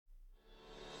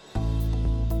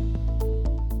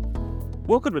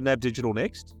Welcome to NAB Digital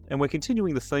Next, and we're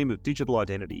continuing the theme of digital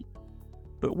identity.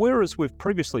 But whereas we've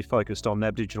previously focused on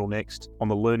NAB Digital Next on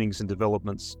the learnings and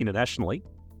developments internationally,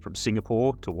 from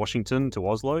Singapore to Washington to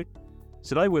Oslo,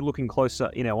 today we're looking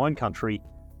closer in our own country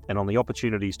and on the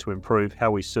opportunities to improve how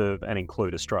we serve and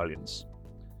include Australians.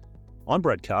 I'm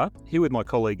Brad Carr, here with my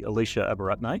colleague Alicia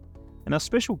Abaratne, and our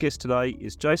special guest today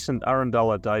is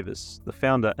Jason-Urranndulla Davis, the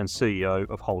founder and CEO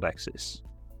of Hold Access.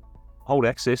 Hold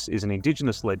Access is an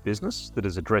Indigenous-led business that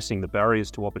is addressing the barriers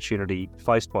to opportunity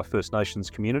faced by First Nations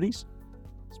communities,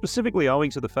 specifically owing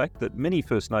to the fact that many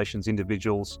First Nations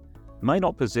individuals may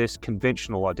not possess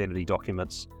conventional identity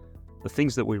documents, the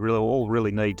things that we all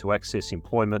really need to access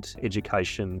employment,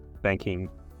 education, banking,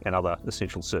 and other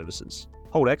essential services.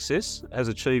 Hold Access has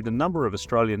achieved a number of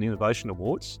Australian Innovation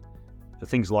Awards for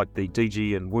things like the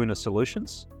DG and WUNA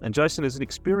solutions, and Jason is an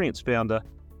experienced founder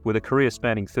with a career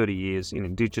spanning 30 years in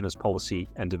Indigenous policy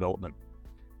and development.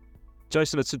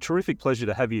 Jason, it's a terrific pleasure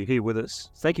to have you here with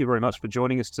us. Thank you very much for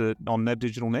joining us on NAB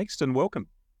Digital Next, and welcome.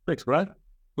 Thanks, Brad.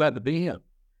 Glad to be here.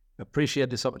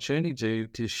 Appreciate this opportunity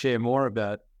to share more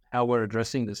about how we're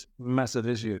addressing this massive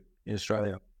issue in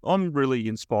Australia. I'm really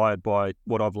inspired by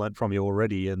what I've learned from you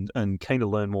already and keen to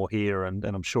learn more here, and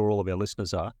I'm sure all of our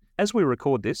listeners are. As we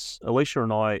record this, Alicia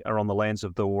and I are on the lands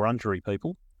of the Wurundjeri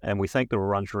people, and we thank the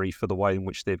Wurundjeri for the way in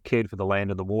which they've cared for the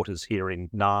land and the waters here in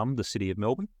Naarm, the city of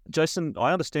Melbourne. Jason,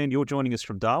 I understand you're joining us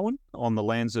from Darwin on the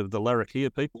lands of the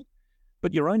Larrakia people,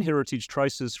 but your own heritage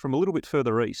traces from a little bit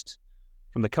further east,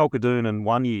 from the Kalkadoon and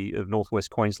Wanyee of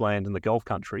northwest Queensland and the Gulf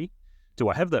country. Do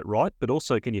I have that right? But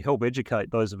also, can you help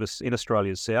educate those of us in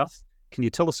Australia's south? Can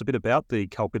you tell us a bit about the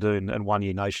Kalkadoon and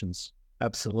Wanyee nations?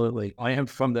 Absolutely. I am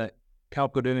from the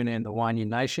Kalkadoon and the Wanyee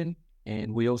Nation,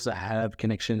 and we also have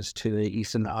connections to the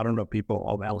Eastern Arundel people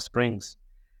of Alice Springs.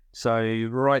 So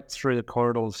right through the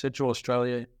corridor of Central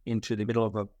Australia into the middle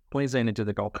of Queensland into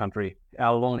the Gulf country,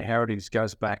 our long heritage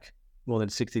goes back more than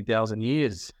 60,000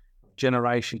 years.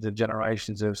 Generations and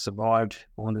generations have survived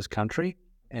on this country.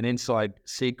 And inside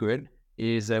secret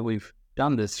is that we've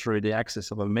done this through the access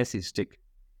of a message stick.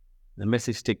 The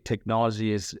message stick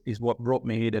technology is what brought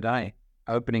me here today,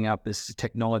 opening up this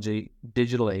technology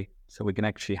digitally so we can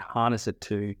actually harness it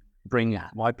to bring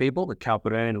my people, the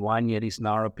Kalkadoon, Wanyee, East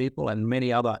Nara people, and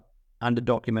many other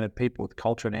underdocumented people with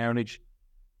culture and heritage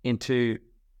into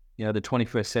the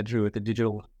 21st century with the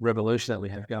digital revolution that we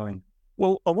have going.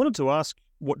 Well, I wanted to ask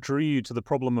what drew you to the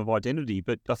problem of identity,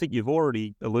 but I think you've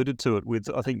already alluded to it with,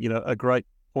 I think, a great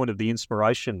point of the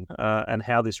inspiration and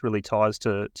how this really ties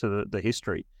to the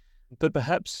history. But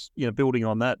perhaps, building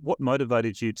on that, what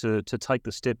motivated you to take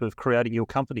the step of creating your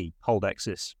company, Hold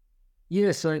Access?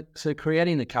 Yeah, so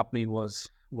creating the company was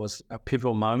a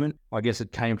pivotal moment. I guess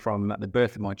it came from the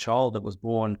birth of my child that was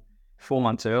born 4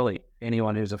 months early.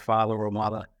 Anyone who's a father or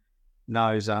mother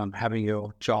knows having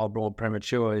your child born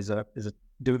premature is a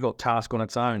difficult task on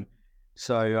its own.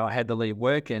 So I had to leave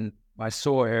work, and I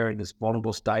saw her in this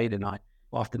vulnerable state, and I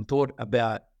often thought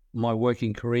about my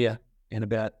working career and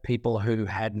about people who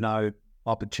had no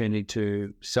opportunity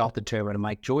to self-determine and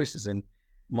make choices. And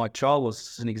my child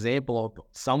was an example of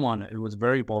someone who was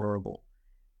very vulnerable.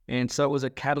 And so it was a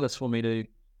catalyst for me to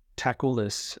tackle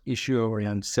this issue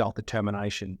around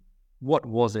self-determination. What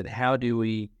was it? How do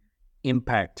we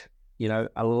impact,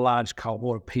 a large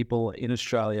cohort of people in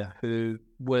Australia who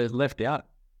were left out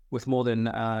with more than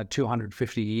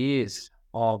 250 years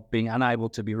of being unable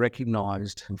to be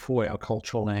recognised for our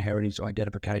cultural and our heritage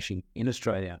identification in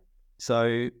Australia?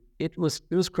 So it was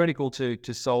critical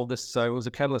to solve this. So it was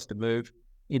a catalyst to move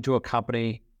into a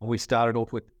company. We started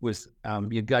off with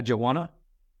Yugudja.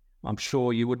 I'm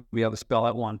sure you wouldn't be able to spell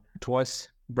that one twice,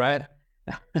 Brad.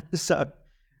 So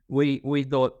we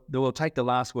thought that we'll take the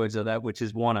last words of that, which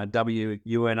is Wana,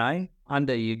 W-U-N-A.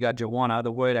 Under Yugudja,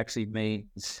 the word actually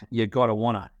means you gotta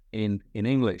wanna in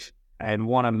English, and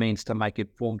wanna means to make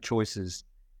informed choices.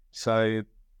 So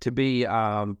to be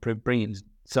bringing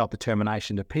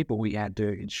self-determination to people, we had to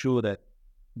ensure that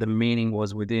the meaning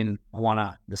was within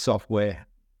Wana, the software.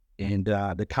 And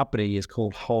the company is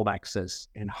called Hold Access,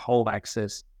 and Hold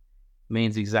Access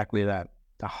means exactly that,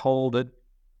 to hold it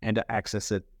and to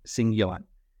access it singular.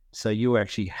 So you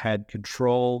actually had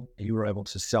control, you were able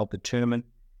to self-determine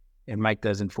and make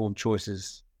those informed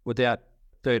choices without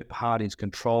third parties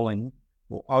controlling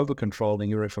or over-controlling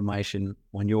your information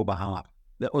on your behalf.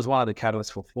 That was one of the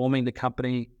catalysts for forming the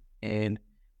company, and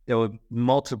there were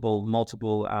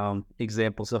multiple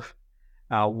examples of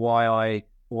why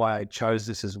I chose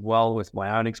this as well, with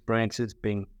my own experiences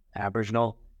being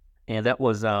Aboriginal. And that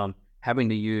was having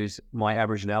to use my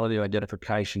Aboriginality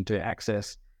identification to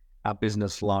access a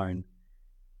business loan.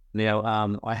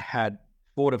 Now, I had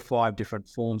 4 to 5 different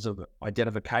forms of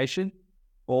identification.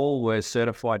 All were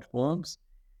certified forms,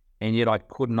 and yet I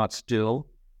could not still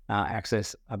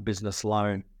access a business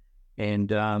loan.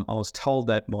 And I was told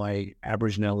that my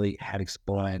Aboriginality had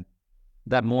expired.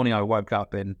 That morning I woke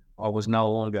up and I was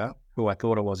no longer who I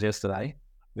thought I was yesterday,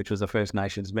 which was a First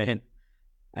Nations man.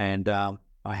 And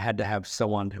I had to have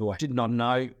someone who I did not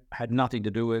know, had nothing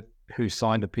to do with, who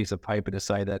signed a piece of paper to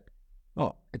say that,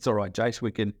 oh, it's all right, Jace,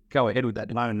 we can go ahead with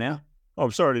that loan now. I'm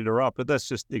sorry to interrupt, but that's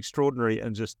just extraordinary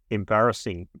and just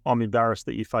embarrassing. I'm embarrassed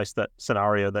that you faced that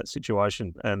scenario, that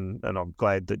situation, and I'm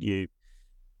glad that you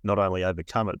not only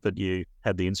overcome it, but you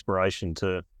had the inspiration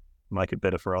to make it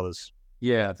better for others.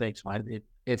 Yeah, thanks, mate.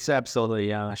 It's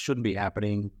absolutely shouldn't be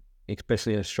happening,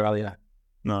 especially in Australia.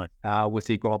 No. With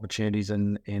equal opportunities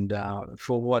and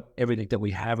for everything that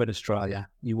we have in Australia,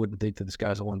 you wouldn't think that this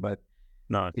goes on, but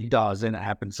no, it does, and it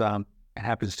happens. It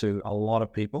happens to a lot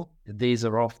of people. These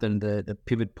are often the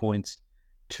pivot points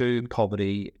to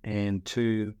poverty and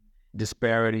to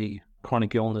disparity,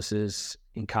 chronic illnesses,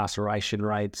 incarceration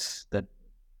rates that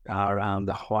are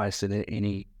the highest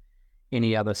in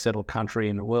any other settled country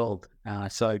in the world.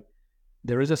 So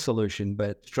there is a solution,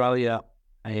 but Australia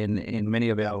and many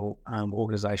of our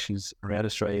organisations around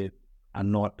Australia are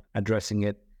not addressing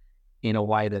it in a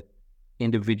way that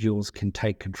individuals can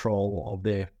take control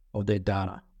of their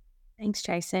data. Thanks,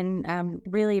 Jason.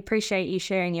 Really appreciate you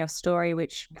sharing your story,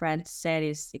 which Brad said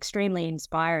is extremely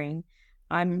inspiring.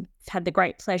 I've had the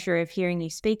great pleasure of hearing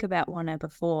you speak about Wana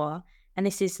before, and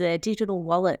this is the digital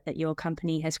wallet that your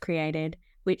company has created,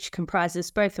 which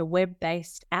comprises both a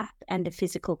web-based app and a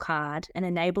physical card and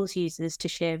enables users to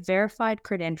share verified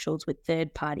credentials with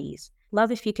third parties. Love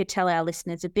if you could tell our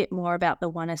listeners a bit more about the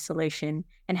Wana solution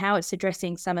and how it's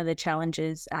addressing some of the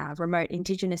challenges remote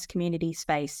Indigenous communities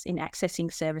face in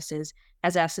accessing services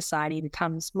as our society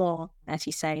becomes more, as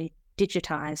you say,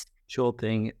 digitised. Sure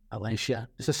thing, Alicia.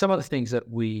 So some of the things that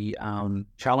we,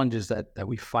 challenges that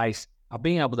we face are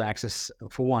being able to access,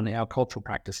 for one, our cultural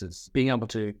practices, being able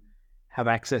to have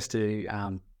access to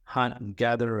hunt and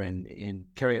gather and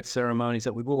carry out ceremonies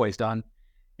that we've always done.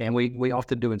 And we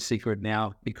often do in secret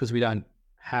now because we don't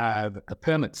have the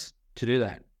permits to do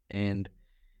that. And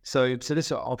so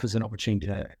this offers an opportunity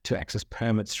to access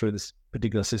permits through this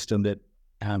particular system that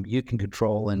you can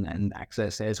control and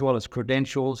access, as well as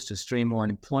credentials to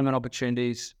streamline employment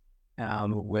opportunities,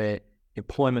 where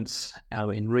employments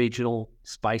in regional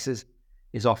spaces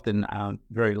is often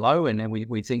very low. And then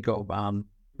we think of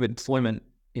employment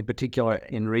in particular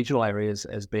in regional areas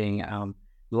as being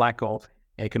lack of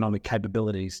economic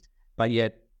capabilities. But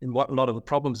yet, a lot of the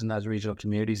problems in those regional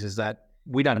communities is that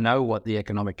we don't know what the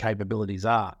economic capabilities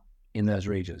are in those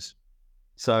regions.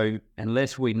 So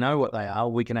unless we know what they are,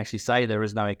 we can actually say there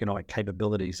is no economic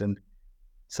capabilities. And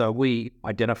so we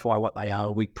identify what they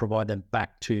are, we provide them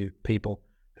back to people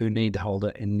who need to hold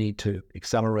it and need to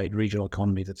accelerate regional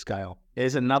economies at scale.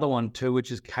 There's another one too,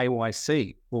 which is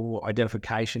KYC, for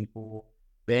identification, for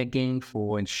banking,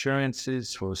 for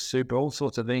insurances, for super, all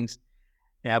sorts of things.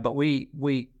 Now, but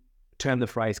we term the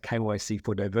phrase KYC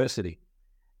for diversity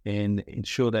and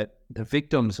ensure that the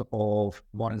victims of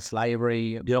modern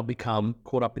slavery do not become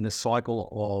caught up in the cycle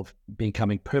of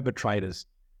becoming perpetrators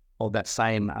of that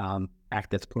same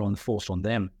act that's put on force on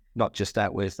them. Not just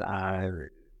that with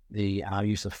the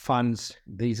use of funds.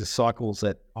 These are cycles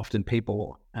that often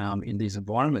people in these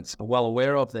environments are well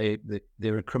aware of. There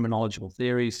are criminological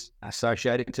theories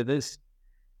associated to this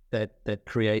that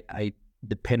create a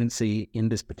dependency in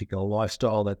this particular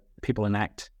lifestyle that people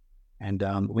enact. And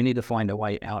we need to find a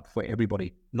way out for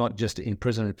everybody, not just in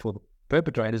prison for the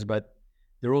perpetrators, but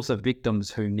there are also victims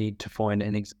who need to find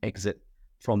an exit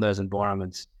from those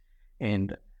environments.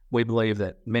 And we believe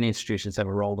that many institutions have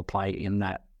a role to play in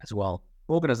that as well.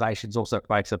 Organisations also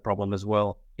face a problem as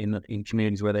well in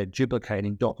communities where they're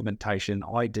duplicating documentation,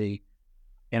 ID.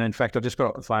 And in fact, I just got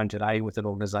off the phone today with an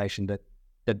organisation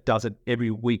that does it every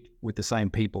week with the same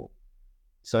people.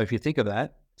 So if you think of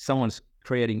that, someone's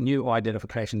creating new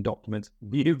identification documents,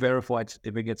 new verified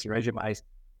certificates, resumes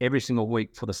every single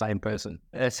week for the same person.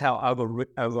 That's how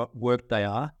overworked they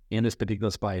are in this particular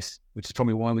space, which is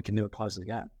probably why we can never close the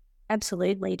gap.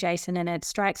 Absolutely, Jason. And it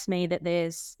strikes me that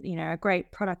there's, a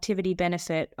great productivity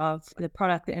benefit of the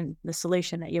product and the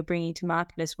solution that you're bringing to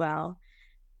market as well.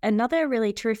 Another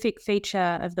really terrific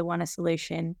feature of the Wana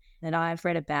solution that I've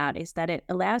read about is that it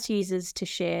allows users to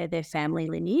share their family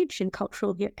lineage and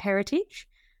cultural heritage.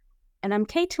 And I'm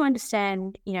keen to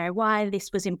understand, why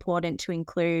this was important to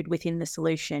include within the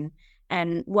solution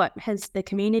and what has the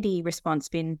community response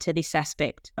been to this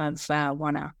aspect of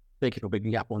Wana? Thank you for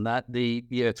picking up on that. We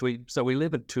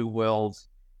live in two worlds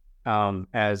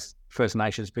as First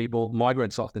Nations people.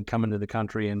 Migrants often come into the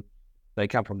country and they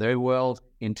come from their world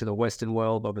into the Western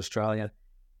world of Australia,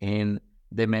 and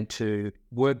they're meant to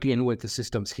work in with the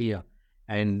systems here.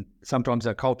 And sometimes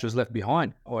our culture is left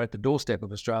behind or at the doorstep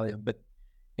of Australia,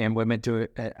 and we're meant to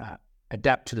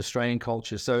adapt to the Australian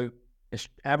culture. So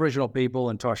Aboriginal people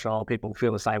and Torres Strait Islander people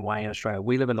feel the same way in Australia.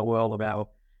 We live in the world of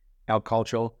our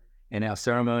culture and our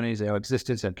ceremonies, our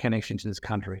existence and connection to this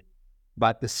country.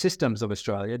 But the systems of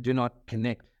Australia do not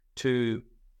connect to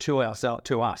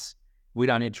us. We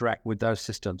don't interact with those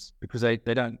systems because they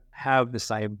don't have the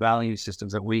same value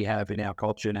systems that we have in our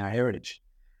culture and our heritage.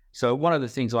 So one of the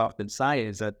things I often say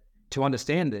is that to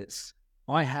understand this,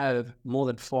 I have more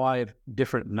than 5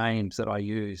 different names that I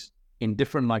use in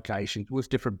different locations with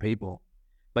different people,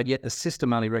 but yet the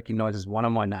system only recognizes one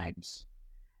of my names.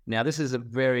 Now, this is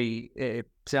it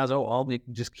sounds, I'll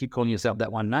just keep calling yourself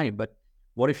that one name, but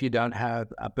what if you don't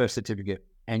have a birth certificate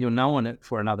and you're known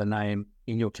for another name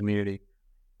in your community?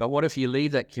 But what if you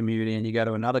leave that community and you go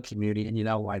to another community and you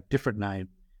know a different name,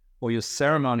 or your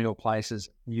ceremonial places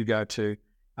you go to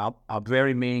are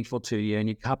very meaningful to you and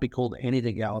you can't be called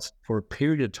anything else for a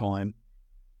period of time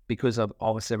because of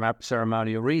a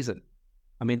ceremonial reason?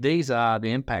 I mean, these are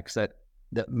the impacts that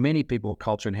many people of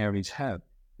culture and heritage have.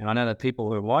 And I know that people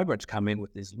who are migrants come in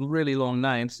with these really long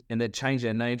names and they change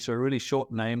their names to a really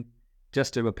short name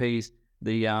just to appease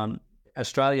the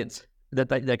Australians that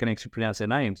they can actually pronounce their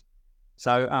names.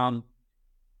 So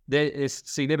there is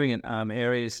significant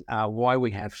areas why we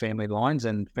have family lines,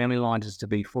 and family lines is to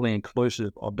be fully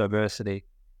inclusive of diversity,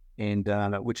 and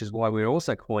which is why we're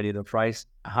also coining the phrase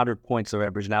 100 points of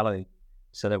Aboriginality,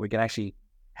 so that we can actually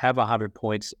have 100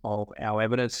 points of our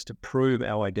evidence to prove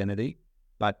our identity,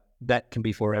 but that can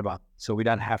be forever. So we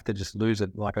don't have to just lose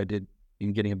it like I did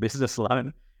in getting a business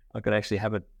loan. I could actually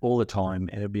have it all the time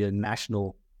and it'd be a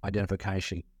national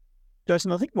identification.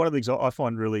 Jason, I think one of the things I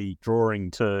find really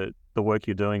drawing to the work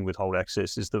you're doing with Hold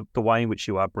Access is the way in which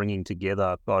you are bringing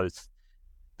together both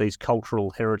these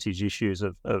cultural heritage issues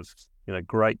of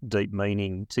great deep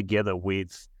meaning together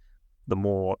with the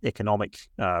more economic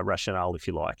rationale, if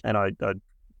you like. And I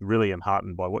really am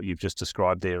heartened by what you've just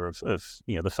described there of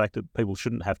the fact that people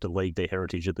shouldn't have to leave their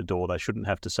heritage at the door. They shouldn't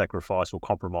have to sacrifice or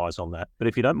compromise on that. But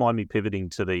if you don't mind me pivoting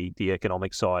to the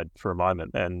economic side for a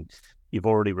moment, and you've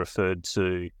already referred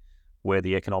to where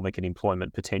the economic and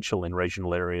employment potential in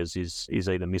regional areas is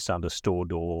either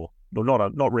misunderstood or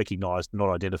not recognised, not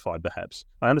identified perhaps.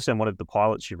 I understand one of the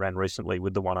pilots you ran recently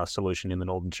with the 1R solution in the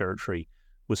Northern Territory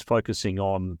was focusing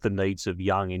on the needs of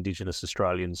young Indigenous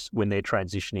Australians when they're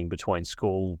transitioning between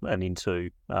school and into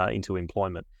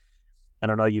employment.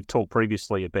 And I know you've talked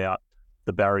previously about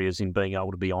the barriers in being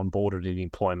able to be onboarded in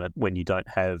employment when you don't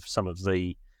have some of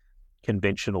the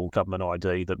conventional government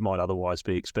ID that might otherwise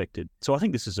be expected. So I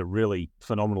think this is a really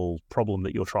phenomenal problem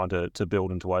that you're trying to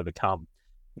build and to overcome.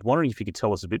 I'm wondering if you could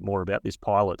tell us a bit more about this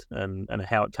pilot and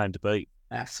how it came to be.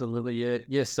 Absolutely, yeah.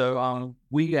 Yeah, so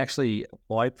we actually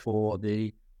applied for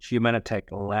the Humanitech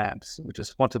Labs, which is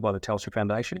sponsored by the Telstra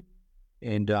Foundation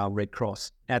and Red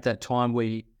Cross. At that time,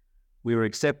 we were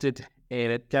accepted,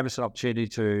 and it gave us an opportunity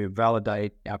to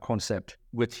validate our concept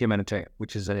with Humanitech,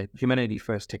 which is a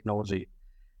humanity-first technology.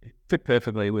 It fit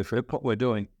perfectly with what we're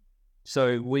doing.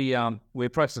 So we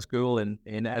approached the school,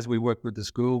 and as we worked with the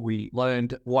school, we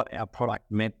learned what our product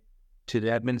meant to the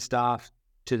admin staff,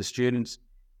 to the students,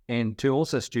 and to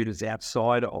also students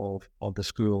outside of the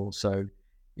school. So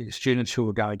students who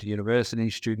were going to university,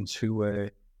 students who were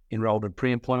enrolled in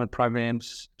pre-employment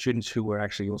programs, students who were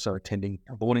actually also attending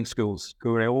boarding schools,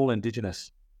 who were all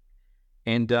Indigenous.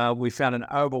 And we found an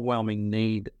overwhelming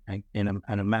need and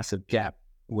a massive gap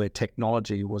where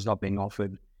technology was not being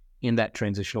offered in that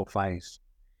transitional phase.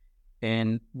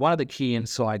 And one of the key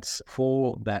insights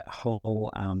for that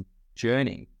whole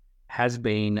journey has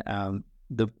been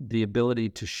the ability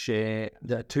to share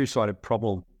the two-sided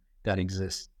problem that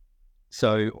exists.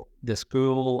 So the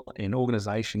school and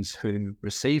organizations who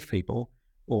receive people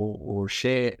or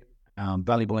share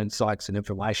valuable insights and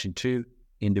information to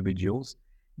individuals,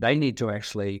 they need to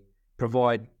actually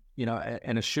provide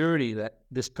an assurity that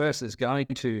this person is going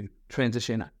to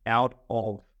transition out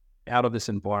of this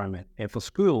environment. And for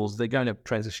schools, they're going to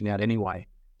transition out anyway.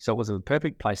 So it was a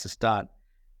perfect place to start.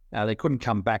 They couldn't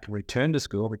come back and return to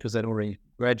school because they'd already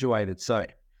graduated. So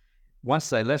once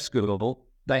they left school,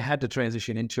 they had to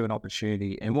transition into an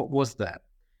opportunity. And what was that?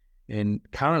 And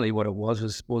currently what it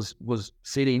was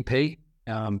CDP,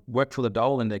 work for the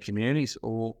dole in their communities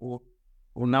or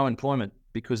no employment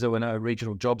because there were no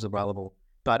regional jobs available.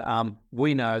 But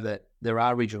we know that there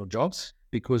are regional jobs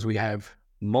because we have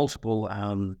multiple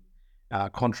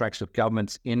contracts with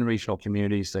governments in regional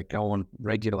communities that go on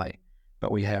regularly.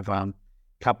 But we have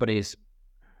companies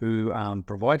who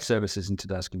provide services into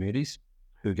those communities,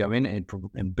 who go in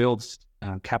and build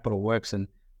capital works and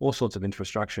all sorts of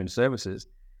infrastructure and services.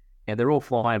 And they're all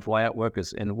fly in, fly out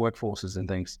workers and workforces and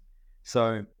things.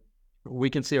 So we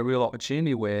can see a real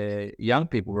opportunity where young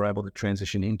people were able to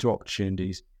transition into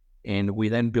opportunities. And we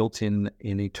then built in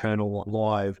an eternal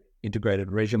live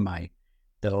integrated resume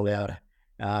that allowed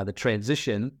the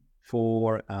transition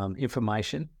for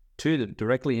information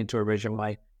directly into a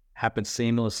resume happen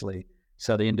seamlessly.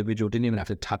 So the individual didn't even have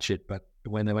to touch it, but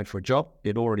when they went for a job,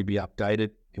 it'd already be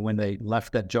updated. And when they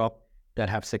left that job, they'd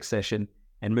have succession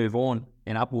and move on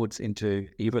and upwards into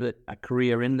either a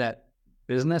career in that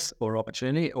business or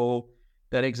opportunity, or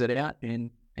that exit out and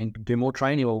do more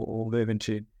training or move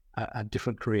into a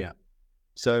different career.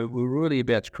 So we're really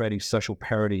about creating social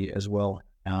parity as well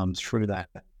through that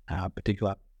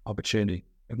particular opportunity.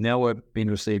 And now we're being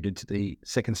received into the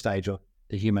second stage of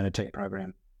the Humanitech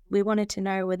program. We wanted to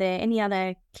know, were there any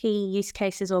other key use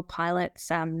cases or pilots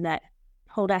that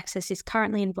Hold Access is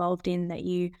currently involved in that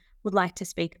you would like to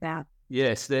speak about?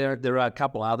 Yes, there are a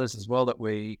couple others as well that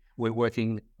we're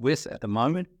working with at the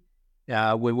moment.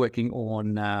 We're working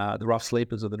on the rough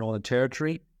sleepers of the Northern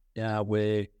Territory,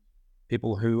 where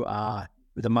people who are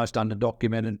the most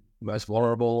underdocumented, most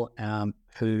vulnerable,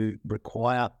 who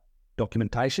require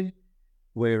documentation.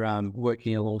 We're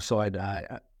working alongside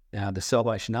the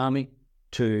Salvation Army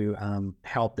to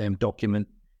help them document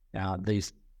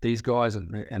these guys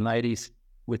and ladies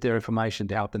with their information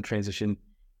to help them transition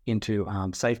into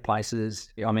safe places.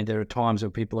 I mean, there are times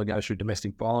where people go through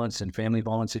domestic violence and family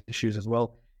violence issues as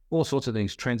well, all sorts of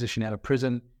things, transition out of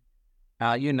prison.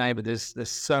 You name it, there's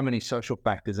so many social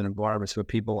factors and environments where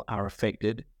people are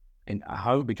affected and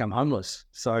become homeless.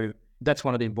 So that's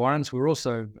one of the environments. We're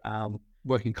also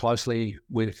working closely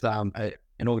with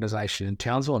an organisation in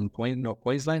Townsville in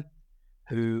Queensland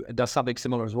who does something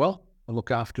similar as well, and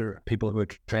look after people who are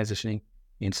transitioning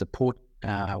in support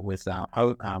with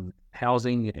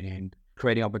housing and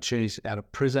creating opportunities out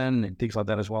of prison and things like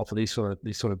that as well for these sort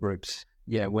of groups.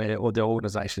 Yeah, where all the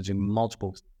organisations do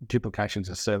multiple duplications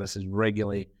of services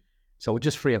regularly, so we'll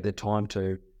just free up their time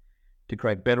to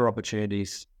create better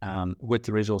opportunities with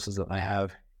the resources that they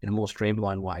have in a more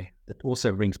streamlined way that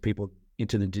also brings people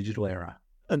into the digital era.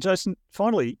 And Jason,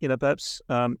 finally, perhaps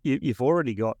you've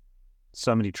already got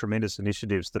so many tremendous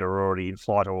initiatives that are already in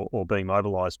flight or being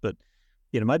mobilised, but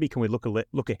maybe can we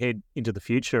look ahead into the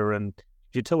future, and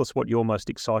could you tell us what you're most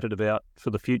excited about for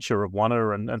the future of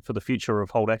WANA and for the future of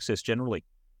Hold Access generally?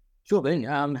 Sure thing.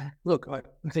 Look, I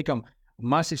think I'm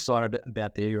most excited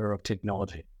about the era of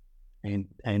technology and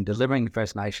delivering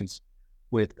First Nations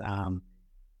with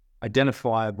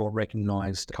identifiable,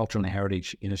 recognised culture and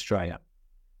heritage in Australia,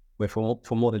 where for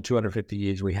more than 250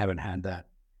 years we haven't had that.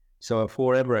 So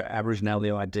forever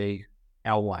Aboriginality ID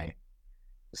our way.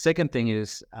 The second thing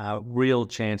is a real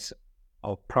chance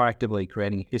of proactively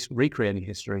recreating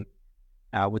history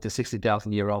with the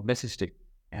 60,000-year-old message stick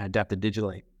adapted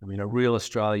digitally. I mean, a real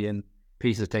Australian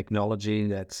piece of technology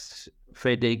that's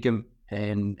fair dinkum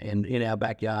and in our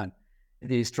backyard.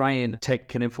 The Australian tech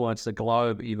can influence the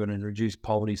globe even and reduce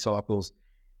poverty cycles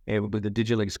with the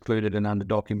digitally excluded and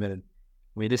underdocumented.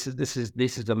 I mean, this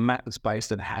is a map space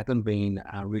that hasn't been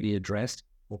really addressed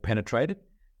or penetrated,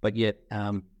 but yet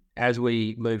as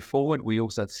we move forward, we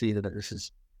also see that this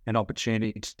is an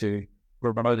opportunity to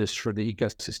grow this through the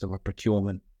ecosystem of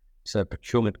procurement. So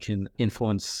procurement can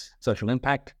influence social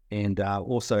impact and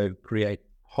also create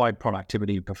high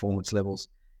productivity performance levels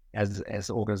as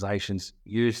organizations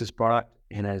use this product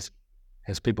and as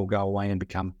people go away and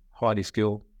become highly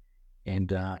skilled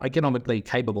and economically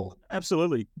capable.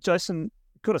 Absolutely. Jason,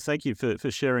 got to thank you for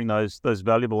sharing those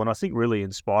valuable and I think really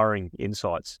inspiring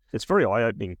insights. It's very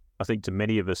eye-opening, I think, to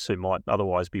many of us who might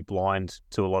otherwise be blind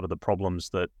to a lot of the problems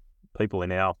that people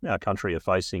in our country are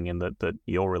facing and that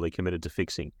you're really committed to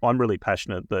fixing. I'm really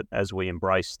passionate that as we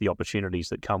embrace the opportunities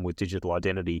that come with digital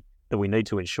identity, that we need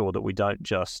to ensure that we don't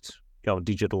just go and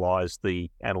digitalise the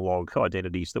analogue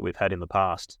identities that we've had in the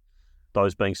past,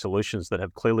 those being solutions that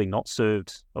have clearly not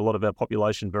served a lot of our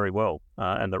population very well,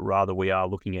 and that rather we are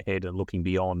looking ahead and looking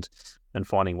beyond and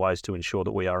finding ways to ensure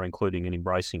that we are including and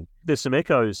embracing. There's some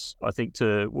echoes, I think,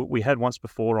 to what we had once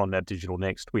before on NAB Digital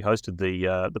Next. We hosted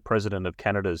the president of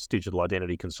Canada's Digital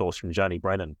Identity Consortium, Joni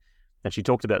Brennan, and she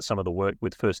talked about some of the work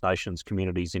with First Nations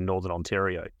communities in Northern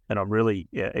Ontario. And I'm really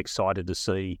excited to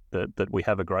see that we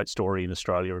have a great story in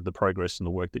Australia of the progress and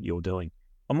the work that you're doing.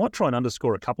 I might try and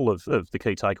underscore a couple of the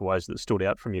key takeaways that stood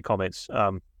out from your comments.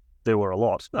 There were a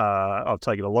lot. I've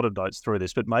taken a lot of notes through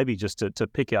this, but maybe just to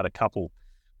pick out a couple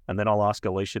and then I'll ask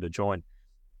Alicia to join.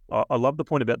 I love the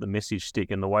point about the message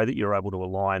stick and the way that you're able to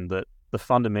align that the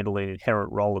fundamental and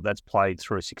inherent role that's played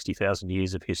through 60,000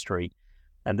 years of history,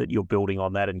 and that you're building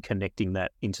on that and connecting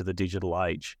that into the digital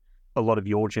age. A lot of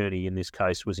your journey in this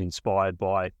case was inspired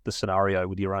by the scenario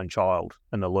with your own child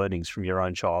and the learnings from your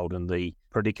own child and the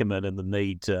predicament and the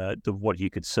need of what you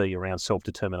could see around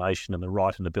self-determination and the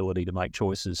right and ability to make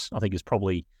choices. I think is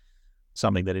probably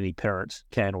something that any parent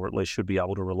can, or at least should be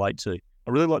able to relate to.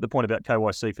 I really like the point about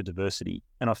KYC for diversity.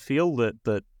 And I feel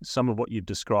that some of what you've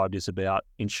described is about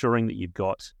ensuring that you've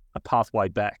got a pathway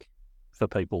back for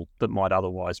people that might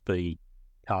otherwise be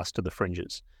cast to the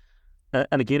fringes.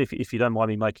 And again, if you don't mind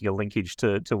me making a linkage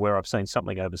to where I've seen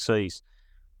something overseas,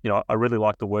 I really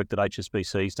like the work that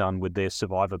HSBC's done with their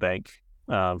Survivor Bank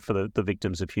for the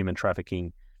victims of human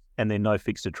trafficking and their No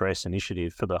Fixed Address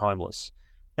initiative for the homeless.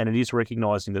 And it is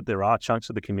recognising that there are chunks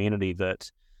of the community that,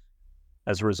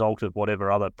 as a result of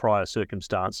whatever other prior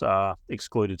circumstance, are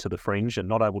excluded to the fringe and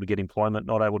not able to get employment,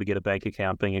 not able to get a bank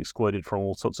account, being excluded from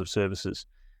all sorts of services.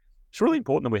 It's really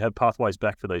important that we have pathways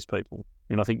back for these people.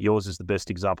 And I think yours is the best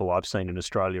example I've seen in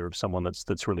Australia of someone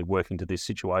that's really working to this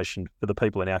situation for the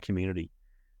people in our community.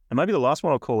 And maybe the last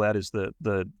one I'll call out is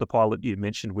the pilot you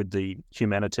mentioned with the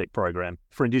Humanitech program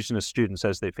for Indigenous students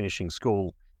as they're finishing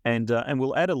school. And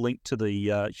we'll add a link to the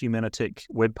Humanitech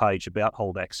webpage about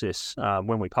Hold Access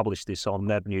when we publish this on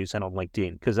NAB News and on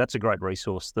LinkedIn, because that's a great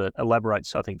resource that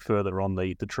elaborates, I think, further on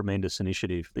the tremendous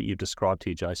initiative that you've described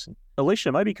here, Jason.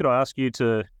 Alicia, maybe could I ask you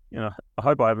to, I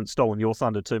hope I haven't stolen your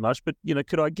thunder too much, but,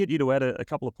 could I get you to add a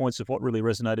couple of points of what really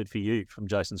resonated for you from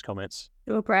Jason's comments?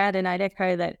 Sure, Brad, and I'd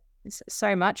echo that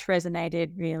so much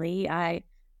resonated, really. I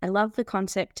love the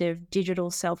concept of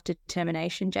digital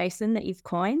self-determination, Jason, that you've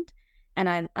coined.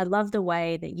 And I love the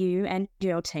way that you and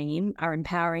your team are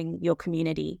empowering your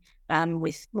community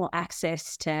with more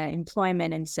access to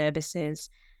employment and services.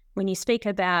 When you speak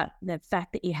about the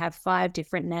fact that you have 5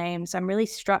 different names, I'm really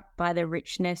struck by the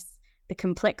richness, the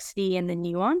complexity and the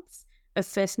nuance of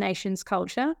First Nations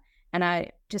culture. And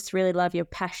I just really love your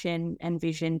passion and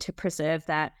vision to preserve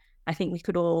that. I think we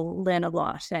could all learn a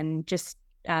lot, and just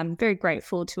very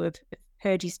grateful to have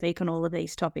heard you speak on all of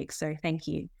these topics. So thank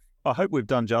you. I hope we've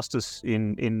done justice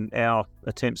in our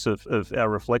attempts of our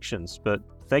reflections, but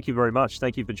thank you very much.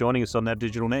 Thank you for joining us on NAB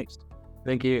Digital Next.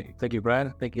 Thank you. Thank you,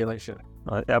 Brad. Thank you, Alicia.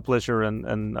 Our pleasure,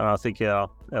 and I think our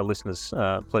listeners'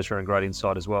 pleasure and great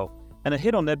insight as well. And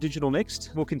ahead on NAB Digital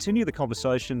Next, we'll continue the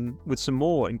conversation with some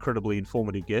more incredibly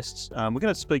informative guests. We're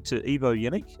going to speak to Ivo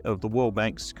Jenik of the World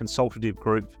Bank's consultative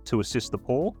group to assist the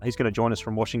poor. He's going to join us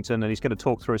from Washington, and he's going to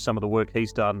talk through some of the work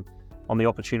he's done on the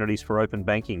opportunities for open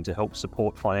banking to help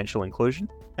support financial inclusion.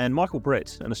 And Michael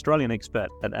Brett, an Australian expat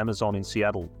at Amazon in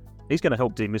Seattle, he's going to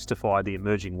help demystify the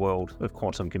emerging world of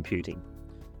quantum computing.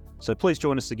 So please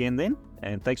join us again then,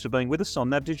 and thanks for being with us on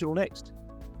NAB Digital Next.